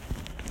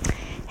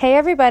Hey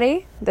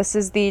everybody, this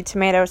is the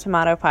Tomato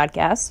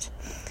Podcast.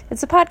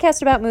 It's a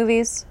podcast about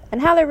movies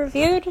and how they're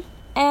reviewed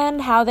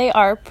and how they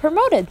are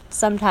promoted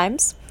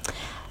sometimes.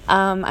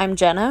 I'm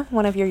Jenna,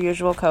 one of your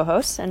usual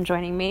co-hosts, and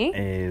joining me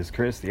is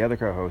Chris, the other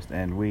co-host,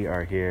 and we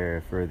are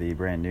here for the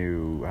brand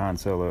new Han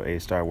Solo, a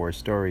Star Wars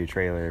story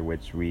trailer,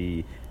 which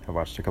we have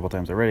watched a couple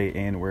times already,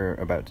 and we're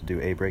about to do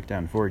a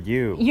breakdown for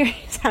you. You're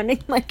sounding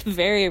like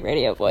very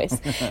radio voice.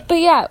 But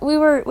yeah, we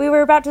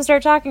were about to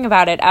start talking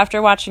about it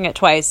after watching it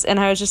twice, and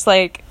I was just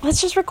like,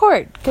 let's just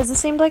record, because it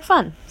seemed like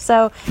fun.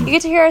 So you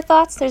get to hear our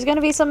thoughts. There's going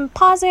to be some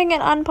pausing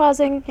and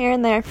unpausing here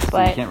and there.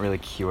 But you can't really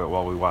cue it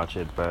while we watch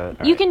it,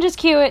 but... You can just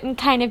cue it and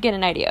kind of get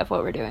an idea of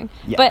what we're doing.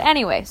 Yeah. But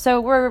anyway, so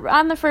we're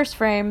on the first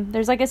frame.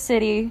 There's like a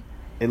city.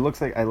 It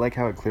looks like, I like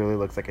how it clearly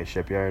looks like a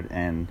shipyard,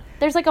 and...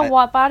 There's like a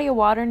body of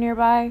water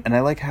nearby. And I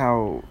like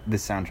how the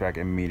soundtrack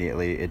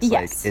immediately, it's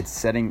like, it's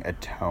setting a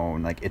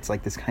tone. Like, it's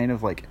like this kind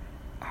of like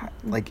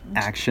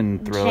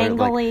action thriller.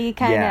 Jangly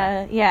kind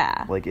of,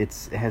 yeah. Like,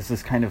 it has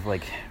this kind of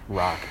like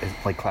rock,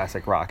 like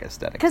classic rock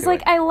aesthetic. Because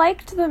like, I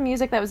liked the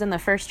music that was in the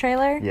first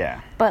trailer.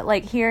 Yeah. But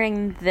like,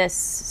 hearing this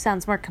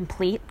sounds more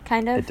complete,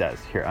 kind of. It does.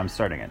 Here, I'm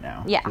starting it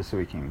now. Yeah. Just so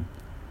we can...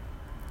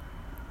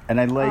 And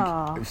I like,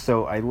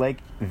 I like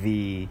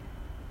the...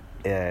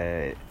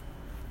 the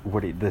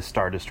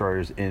Star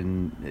Destroyers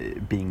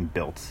in being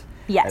built.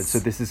 Yes. So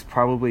this is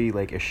probably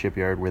like a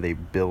shipyard where they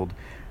build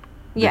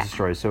the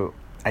destroyers. So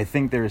I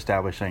think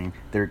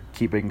they're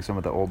keeping some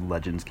of the old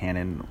Legends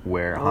canon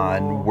where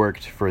Han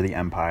worked for the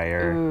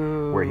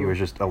Empire, where he was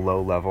just a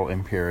low-level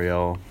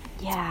Imperial.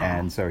 Yeah.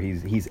 And so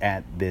he's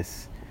at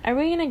this... Are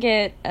we gonna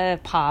get a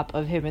pop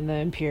of him in the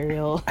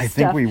Imperial I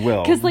think we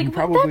will. Because like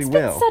probably that's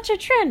been such a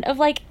trend of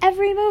like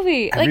every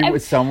movie.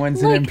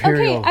 Someone's an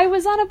Imperial. Okay, I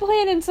was on a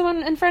plane and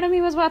someone in front of me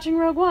was watching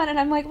Rogue One, and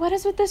I'm like, what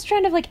is with this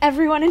trend of like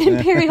everyone in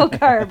Imperial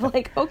garb?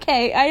 Like,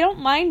 okay, I don't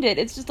mind it.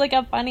 It's just like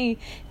a funny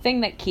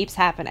thing that keeps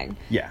happening.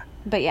 Yeah.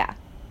 But yeah.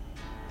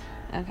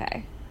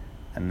 Okay.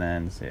 And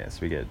then so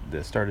we get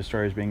the Star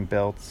Destroyers being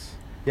built.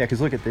 Yeah,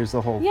 because look there's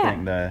the whole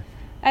thing.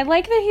 I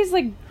like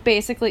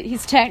that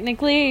he's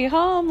technically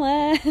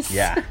homeless.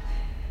 Yeah.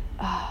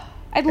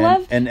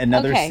 And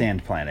another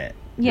sand planet.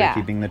 Yeah.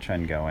 They're keeping the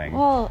trend going.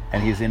 Well,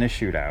 and he's in a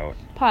shootout.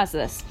 Pause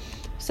this.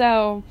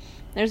 So,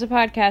 there's a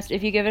podcast.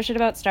 If you give a shit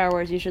about Star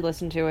Wars, you should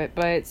listen to it.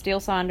 But Steele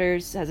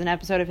Saunders has an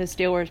episode of his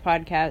Steele Wars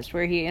podcast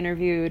where he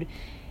interviewed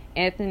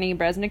Anthony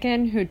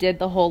Breznican, who did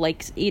the whole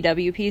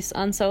EW piece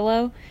on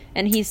Solo,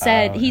 and he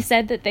said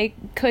that they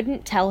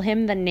couldn't tell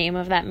him the name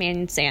of that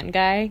main sand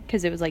guy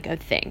because it was like a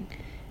thing.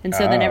 And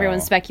so then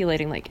everyone's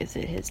speculating, like, is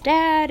it his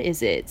dad?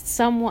 Is it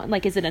someone,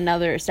 like, is it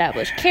another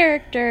established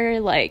character?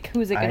 Like,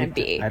 who's it going to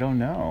be? I don't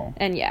know.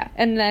 And yeah.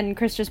 And then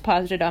Chris just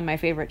paused it on my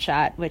favorite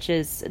shot, which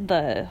is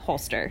the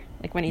holster.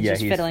 Like, when he's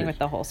just fiddling with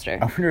the holster.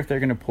 I wonder if they're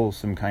going to pull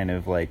some kind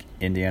of, like,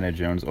 Indiana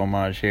Jones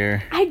homage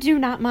here. I do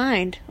not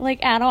mind,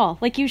 like, at all.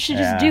 Like, you should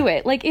just do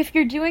it. Like, if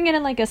you're doing it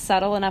in, like, a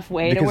subtle enough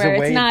way to where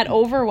it's not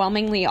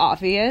overwhelmingly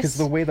obvious. Because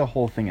the way the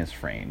whole thing is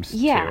framed,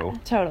 too.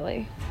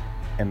 Totally.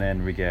 And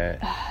then we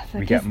get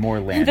more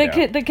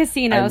Lando. The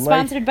casino,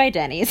 sponsored by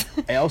Denny's.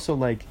 I also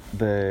like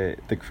the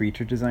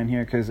creature design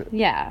here, because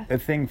a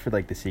thing for,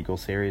 like, the sequel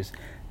series,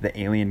 the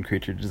alien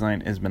creature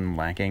design has been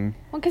lacking.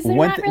 Well, because they're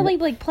not really,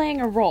 like, playing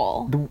a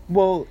role.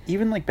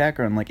 Even, like,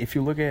 background, like, if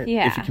you look at,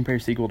 if you compare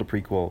sequel to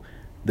prequel,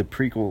 the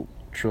prequel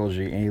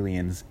trilogy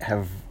aliens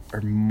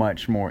are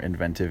much more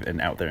inventive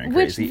and out there and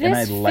crazy, and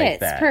I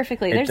like that.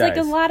 Perfectly. There's like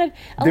a lot of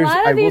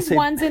these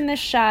ones in this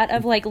shot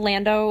of like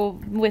Lando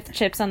with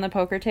chips on the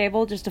poker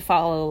table just to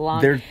follow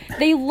along.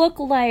 They look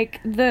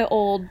like the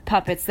old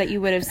puppets that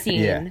you would have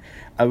seen. Yeah.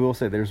 I will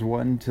say there's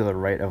one to the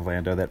right of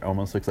Lando that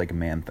almost looks like a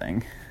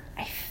Man-Thing.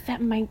 That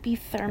might be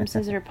Therm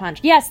Scissor Punch.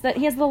 Yes,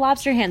 he has the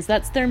lobster hands.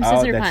 That's Therm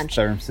Scissor Punch.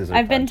 Therm Scissor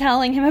I've been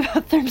telling him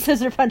about Therm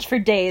Scissor Punch for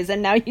days,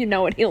 and now you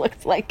know what he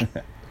looks like.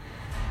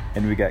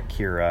 And we got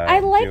Kira. I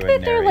like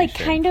that they're like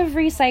kind of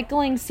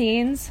recycling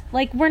scenes.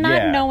 Like, we're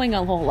not knowing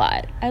a whole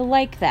lot. I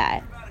like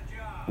that.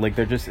 Like,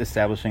 they're just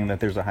establishing that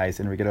there's a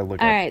heist, and we get to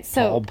look at Alright,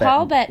 so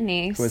Paul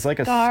Bettany. So it's like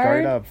a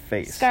scarred up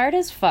face. Scarred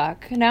as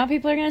fuck. Now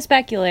people are going to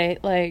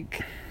speculate,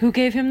 like, who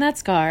gave him that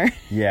scar?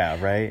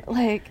 Yeah, right?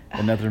 Like...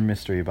 Another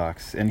mystery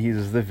box. And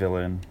he's the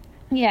villain.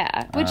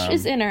 Yeah, which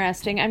is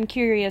interesting. I'm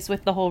curious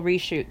with the whole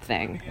reshoot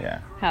thing.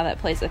 Yeah. How that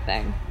plays a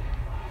thing.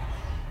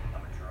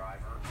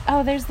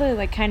 Oh, there's the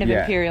like kind of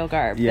Imperial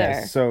garb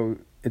there. So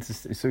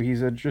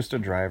he's just a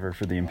driver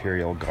for the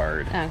Imperial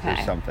Guard or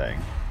something.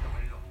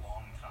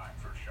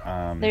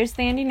 There's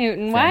Thandie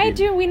Newton. Why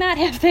do we not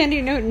have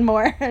Thandie Newton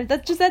more?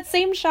 That's just that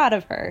same shot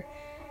of her.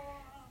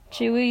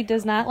 Chewie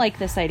does not like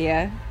this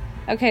idea.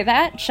 Okay,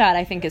 that shot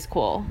I think is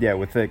cool. Yeah,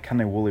 with the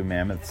kind of woolly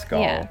mammoth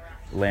skull. Yeah.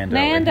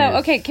 Lando.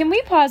 Okay, can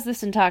we pause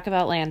this and talk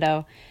about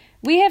Lando?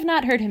 We have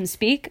not heard him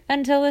speak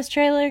until this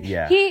trailer.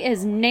 Yeah. He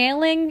is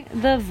nailing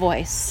the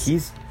voice.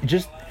 He's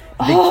just...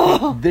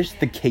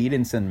 the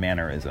cadence and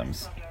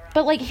mannerisms.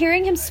 But, like,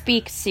 hearing him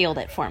speak sealed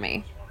it for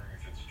me.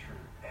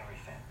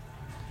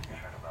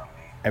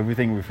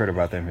 Everything we've heard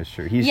about them is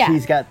true.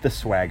 He's got the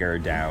swagger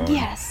down.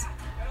 Yes.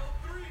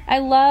 I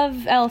love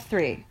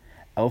L3.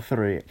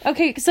 L3.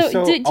 Okay,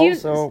 so do you...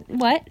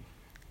 What?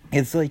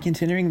 It's like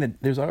continuing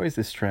that there's always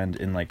this trend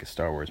in like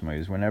Star Wars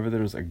movies. Whenever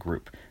there's a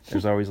group,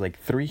 there's always like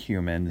 3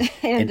 humans,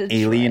 an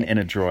alien, and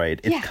a droid.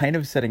 It's kind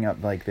of setting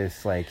up like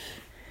this like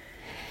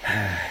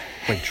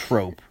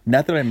trope.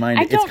 Not that I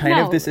mind it. It's kind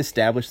of this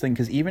established thing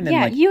because even in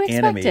like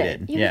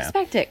animated, you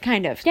expect it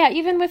kind of. Yeah,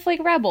 even with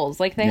like Rebels,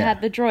 like they had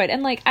the droid,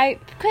 and like I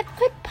quit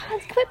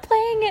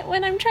playing it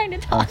when I'm trying to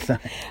talk.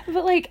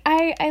 But like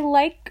I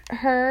like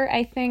her.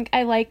 I think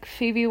I like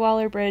Phoebe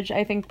Waller-Bridge.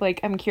 I think like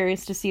I'm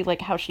curious to see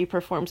like how she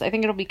performs. I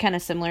think it'll be kind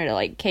of similar to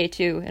like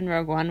K2 in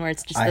Rogue One, where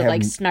it's just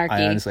like snarky.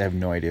 I honestly have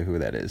no idea who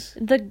that is.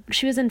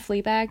 She was in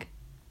Fleabag.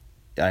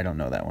 I don't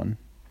know that one.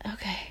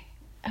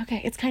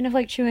 Okay, it's kind of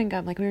like chewing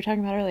gum, like we were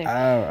talking about earlier.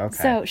 Oh, okay.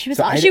 So she was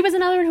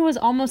another one who was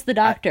almost the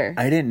Doctor.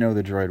 I didn't know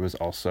the droid was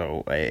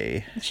also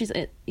a...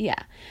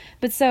 Yeah.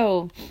 But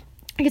so...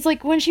 It's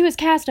like when she was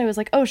cast, I was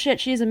like, oh shit,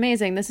 she's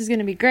amazing. This is going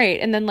to be great.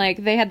 And then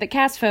like they had the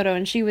cast photo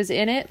and she was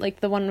in it,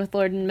 like the one with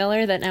Lord and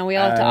Miller that now we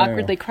all have to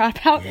awkwardly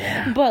crop out.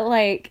 Yeah. But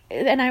like,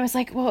 and I was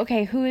like, well,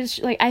 okay, who is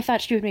she? Like, I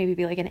thought she would maybe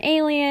be like an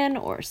alien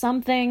or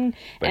something.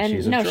 But and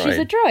she's she's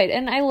a droid.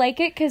 And I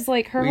like it because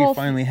like we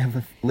finally have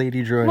a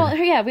lady droid. Well,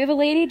 yeah, we have a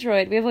lady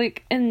droid. We have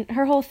like, and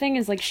her whole thing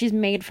is like she's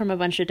made from a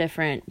bunch of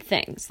different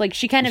things. Like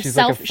she kind of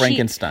like a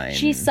Frankenstein.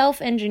 She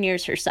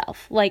self-engineers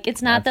herself. Like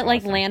it's not that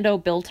like Lando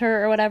built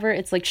her or whatever.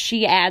 It's like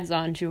she adds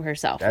on to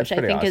herself, which I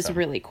think is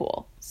really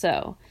cool.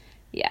 So,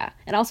 yeah.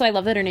 And also I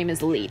love that her name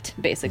is Leet,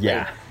 basically.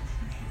 Yeah.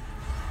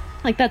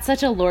 Like that's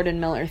such a Lord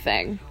and Miller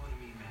thing.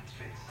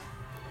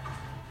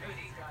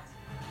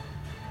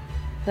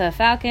 The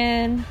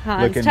Falcon.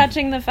 Han's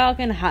touching the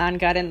Falcon. Han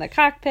got in the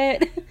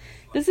cockpit.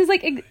 This is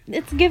like,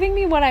 it's giving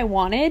me what I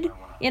wanted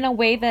in a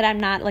way that I'm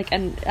not like, I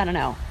don't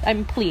know.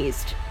 I'm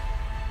pleased.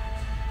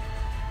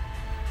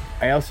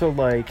 I also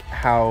like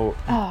how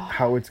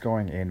it's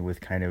going in with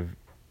kind of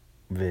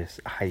this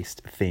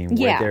heist theme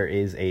where there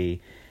is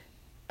a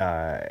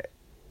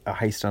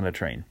heist on a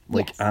train,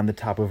 like on the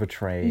top of a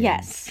train.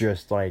 Yes.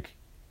 Just like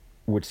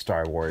with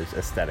Star Wars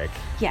aesthetic.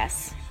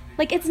 Yes.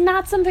 Like, it's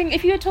not something...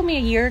 If you had told me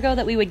a year ago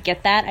that we would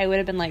get that, I would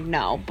have been like,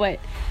 no. But,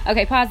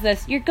 okay, pause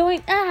this. You're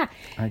going...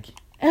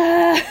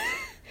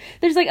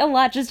 There's, like, a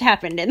lot just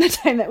happened in the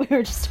time that we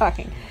were just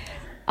talking.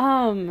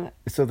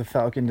 So the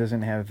Falcon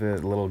doesn't have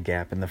the little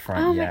gap in the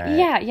front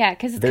yet. Yeah,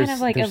 because it's kind of,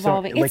 like,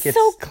 evolving. It's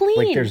so clean.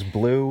 Like, there's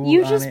blue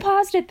You just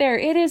paused it there.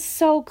 It is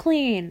so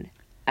clean.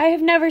 I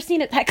have never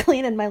seen it that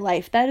clean in my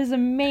life. That is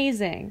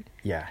amazing.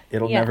 Yeah,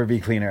 it'll never be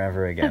cleaner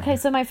ever again. Okay,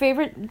 so my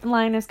favorite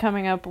line is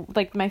coming up,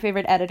 like my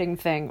favorite editing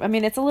thing. I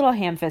mean, it's a little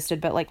ham-fisted,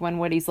 but like when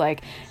Woody's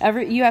like,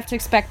 you have to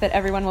expect that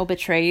everyone will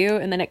betray you,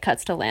 and then it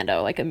cuts to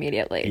Lando, like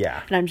immediately.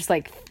 Yeah. And I'm just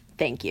like,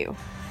 thank you.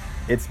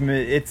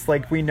 It's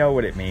like we know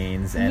what it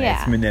means, and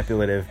it's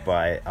manipulative,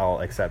 but I'll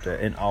accept it.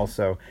 And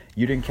also,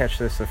 you didn't catch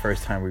this the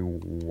first time we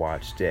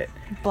watched it.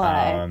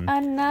 But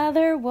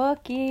another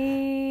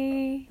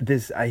Wookiee.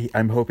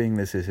 I'm hoping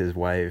this is his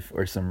wife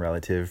or some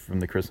relative from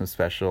the Christmas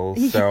special.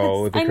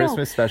 So the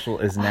Christmas special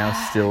is now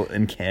still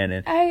in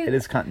canon. It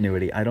is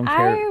continuity. I don't care.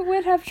 I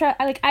would have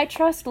I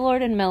trust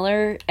Lord and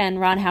Miller and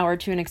Ron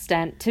Howard to an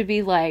extent to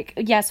be like,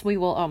 yes, we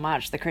will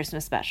homage the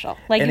Christmas special.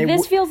 Like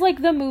this feels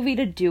like the movie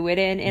to do it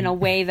in a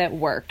way that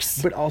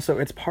works. But also,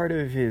 it's part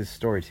of his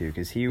story too,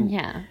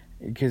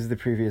 because the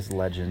previous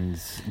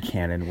Legends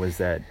canon was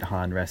that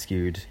Han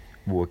rescued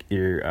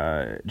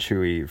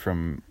Chewie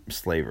from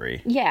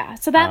slavery. Yeah,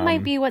 so that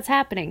might be what's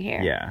happening here.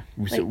 Yeah,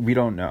 so we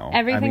don't know.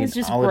 Everything's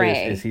just all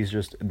gray. It is he's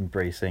just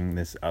embracing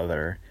this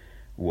other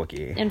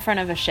Wookiee in front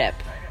of a ship.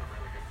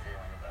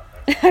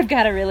 I've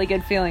got a really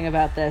good feeling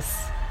about this.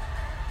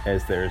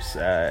 As there's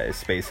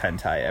space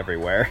hentai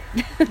everywhere.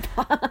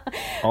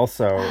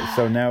 Also,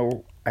 so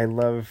now I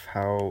love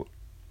how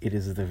it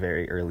is the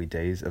very early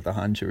days of the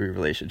Han Chewie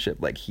relationship.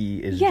 Like, he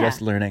is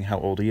just learning how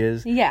old he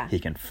is. Yeah. He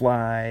can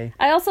fly.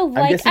 I also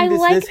like...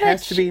 This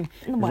has to be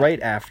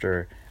right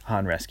after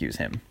Han rescues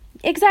him.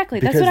 Exactly.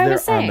 That's what I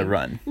was saying. Because they're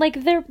on the run.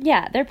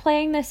 Like, they're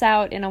playing this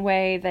out in a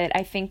way that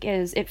I think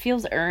it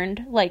feels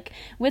earned. Like,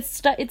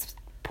 with it's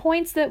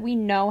points that we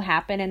know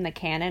happen in the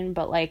canon,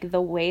 but like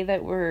the way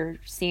that we're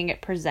seeing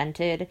it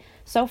presented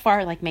so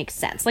far like makes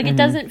sense. Like it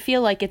doesn't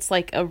feel like it's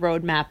like a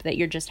roadmap that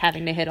you're just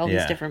having to hit all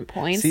these different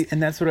points. See,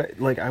 and that's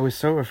what I was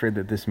so afraid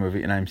that this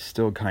movie, and I'm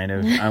still kind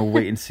of, I'll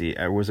wait and see.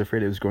 I was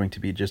afraid it was going to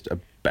be just a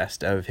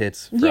best of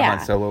hits for Han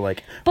Solo.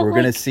 Like, but we're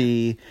going to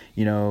see,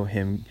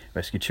 him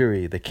rescue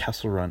Chewie, the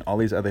Kessel Run, all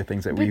these other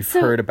things that we've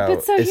heard about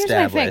established. Here's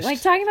my thing.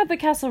 Like, talking about the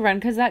Kessel Run,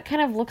 because that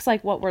kind of looks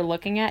like what we're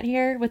looking at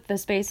here with the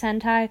space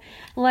hentai.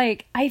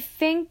 Like, I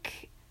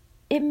think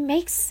it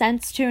makes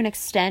sense to an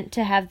extent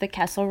to have the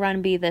Kessel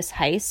Run be this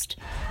heist,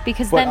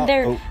 because but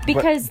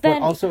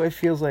also it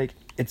feels like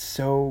it's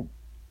so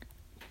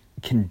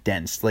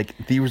condensed. Like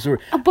these were,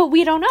 but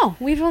we don't know.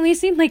 We've only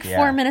seen like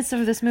 4 minutes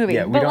of this movie.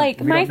 Yeah, but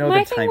like my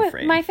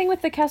thing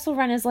with the Kessel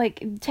Run is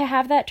like to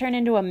have that turn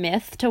into a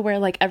myth to where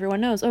like everyone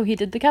knows, oh, he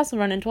did the Kessel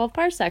Run in 12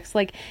 parsecs.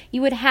 Like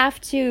you would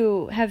have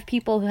to have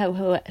people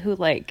who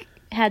like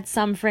had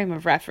some frame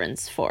of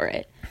reference for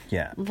it.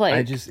 Yeah.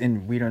 Like,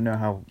 and we don't know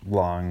how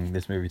long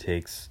this movie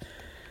takes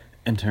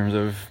in terms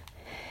of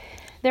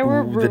there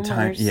were rumors. The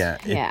time. Yeah.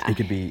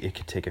 It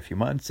could take a few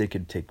months. It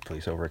could take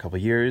place over a couple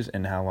of years.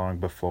 And how long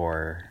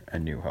before A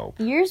New Hope?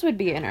 Years would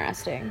be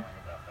interesting.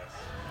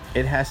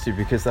 It has to,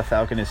 because the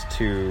Falcon is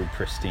too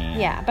pristine.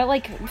 Yeah, but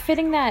like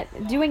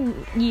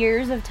doing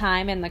years of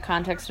time in the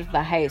context of the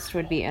heist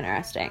would be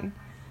interesting.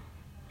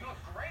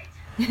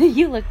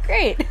 You look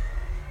great.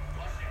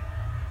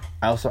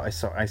 Also, I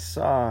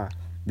saw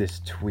this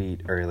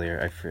tweet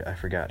earlier. I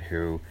forgot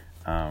who,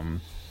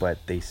 but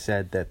they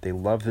said that they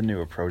love the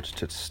new approach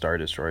to Star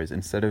Destroyers.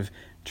 Instead of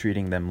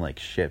treating them like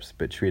ships,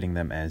 but treating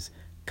them as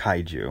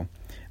kaiju,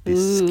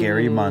 these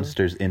scary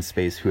monsters in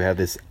space who have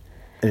this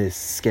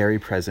scary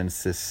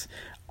presence, this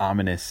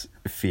ominous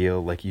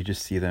feel. Like, you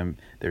just see them,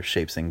 their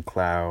shapes in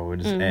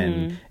clouds,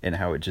 and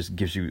how it just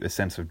gives you a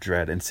sense of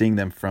dread. And seeing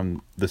them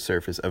from the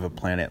surface of a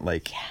planet,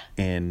 like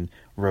in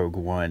Rogue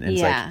One,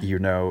 it's like,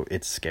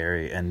 it's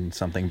scary and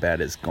something bad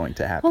is going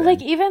to happen. Well,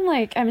 like, even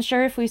like, I'm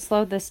sure if we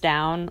slowed this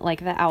down,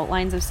 like the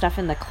outlines of stuff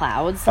in the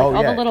clouds, like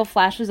all the little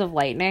flashes of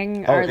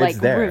lightning are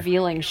like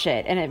revealing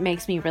shit, and it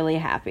makes me really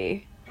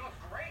happy.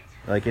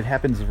 Like, it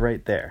happens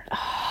right there.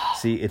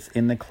 See, it's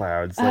in the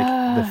clouds.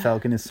 Like, the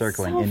Falcon is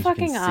circling, and you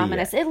can see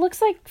ominous. It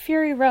looks like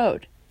Fury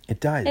Road.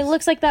 It does. It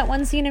looks like that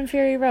one scene in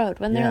Fury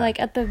Road when they're like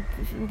at the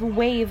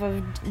wave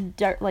of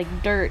dirt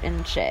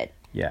and shit.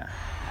 Yeah.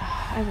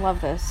 I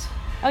love this.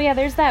 Oh yeah,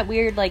 there's that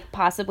weird, like,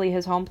 possibly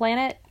his home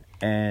planet.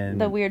 And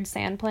the weird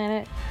sand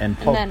planet. And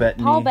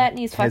Paul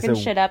Bettany's fucking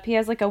shit up. He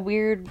has like a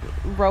weird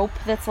rope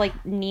that's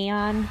like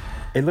neon.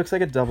 It looks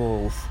like a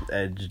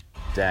double-edged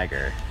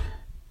dagger.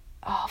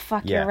 Oh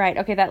fuck! Yeah. You're right.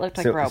 Okay, that looked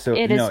like rope.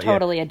 It is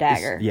totally a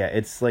dagger.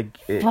 It's like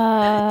it's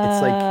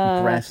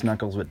like brass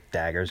knuckles with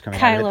daggers coming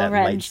out of it that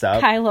lights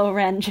up. Kylo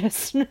Ren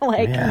just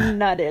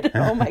nutted.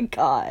 Oh my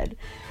god!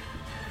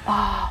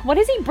 Oh, what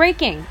is he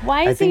breaking?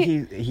 Why is he? I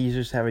think he's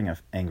just having an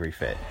angry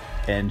fit,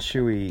 and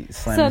Chewie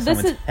slamming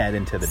someone's head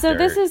into the dirt. So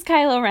this is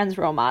Kylo Ren's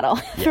role model.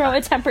 Throw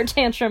a temper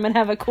tantrum and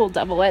have a cool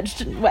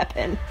double-edged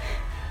weapon.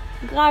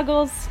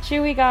 Goggles,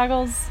 Chewie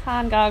goggles,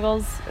 Han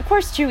goggles. Of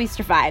course Chewie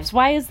survives.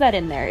 Why is that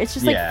in there? It's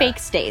just like fake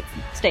states.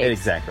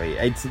 Exactly.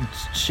 It's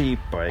cheap,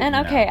 but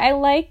I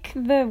like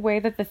the way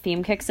that the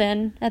theme kicks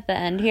in at the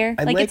end here.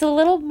 Like it's a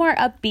little more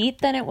upbeat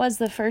than it was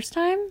the first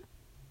time.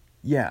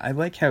 Yeah, I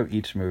like how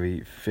each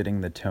movie,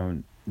 fitting the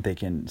tone, they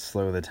can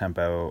slow the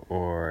tempo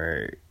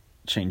or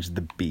change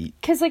the beat.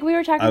 Because like we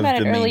were talking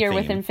about it earlier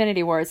with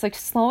Infinity War, it's like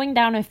slowing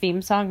down a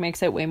theme song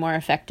makes it way more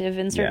effective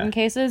in certain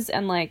cases,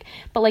 and like,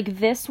 but like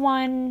this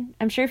one,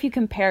 I'm sure if you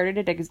compared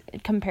it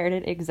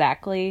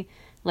exactly,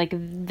 like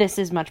this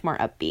is much more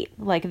upbeat,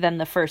 like than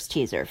the first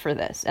teaser for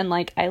this, and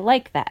like I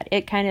like that.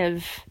 It kind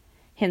of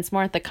hints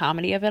more at the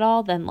comedy of it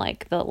all than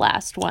like the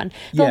last one.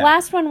 The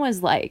last one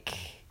was like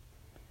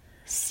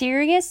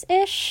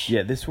serious-ish.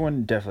 Yeah, this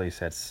one definitely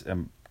sets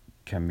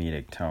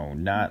comedic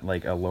tone, not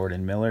like a Lord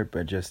and Miller,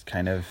 but just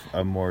kind of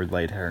a more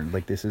lighthearted.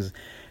 Like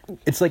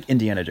it's like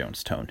Indiana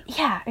Jones tone.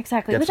 Yeah,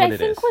 exactly. Which I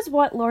think was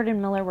what Lord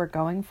and Miller were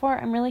going for.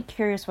 I'm really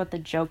curious what the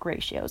joke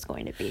ratio is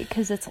going to be,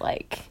 because it's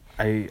like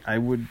I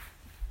would.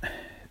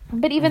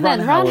 But even Ron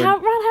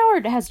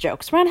Howard has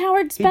jokes. Ron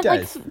Howard spent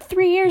like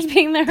 3 years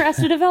being the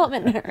Arrested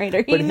Development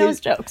narrator. He knows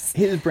jokes.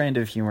 His brand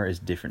of humor is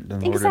different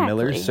than Lord and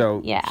Miller,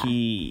 so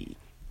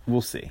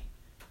we'll see.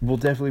 We'll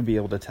definitely be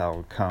able to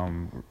tell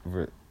come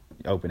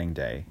opening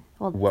day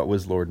what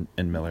was Lord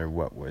and Miller,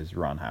 what was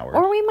Ron Howard.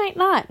 Or we might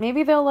not.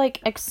 Maybe they'll like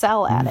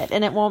excel at it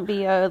and it won't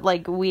be a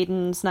like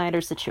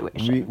Whedon-Snyder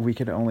situation. We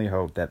could only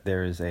hope that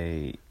there is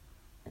a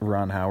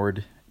Ron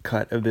Howard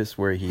cut of this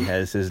where he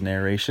has his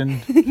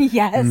narration.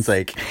 Yes. And it's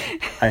like,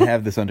 I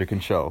have this under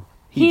control.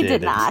 He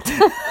did not.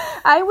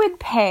 I would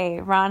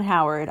pay Ron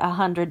Howard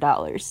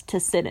 $100 to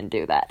sit and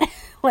do that.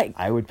 Like,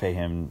 I would pay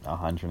him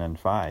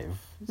 $105.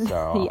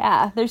 So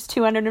yeah, there's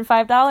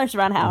 $205,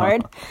 Ron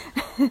Howard.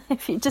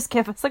 If you just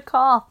give us a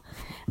call.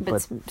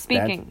 But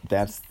speaking,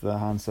 that's the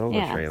Han Solo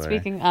trailer.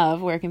 Speaking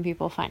of, where can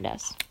people find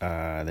us?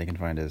 They can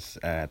find us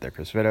at the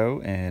Chris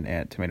Vito and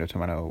at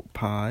Tomato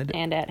Pod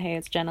and at Hey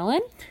It's Jenna.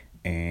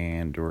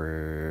 And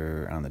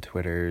we're on the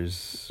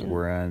Twitters.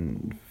 We're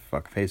on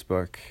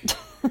Facebook.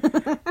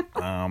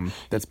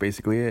 That's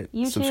basically it.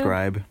 YouTube.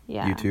 Subscribe.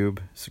 Yeah. YouTube.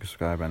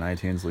 Subscribe on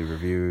iTunes. Leave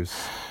reviews.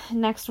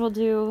 Next we'll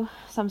do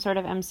some sort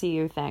of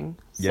MCU thing.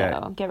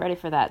 So get ready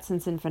for that,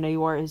 since Infinity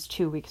War is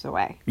 2 weeks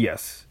away.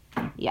 Yes.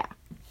 Yeah.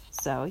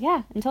 So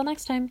yeah, until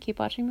next time, keep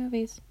watching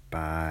movies.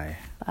 Bye.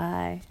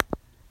 Bye.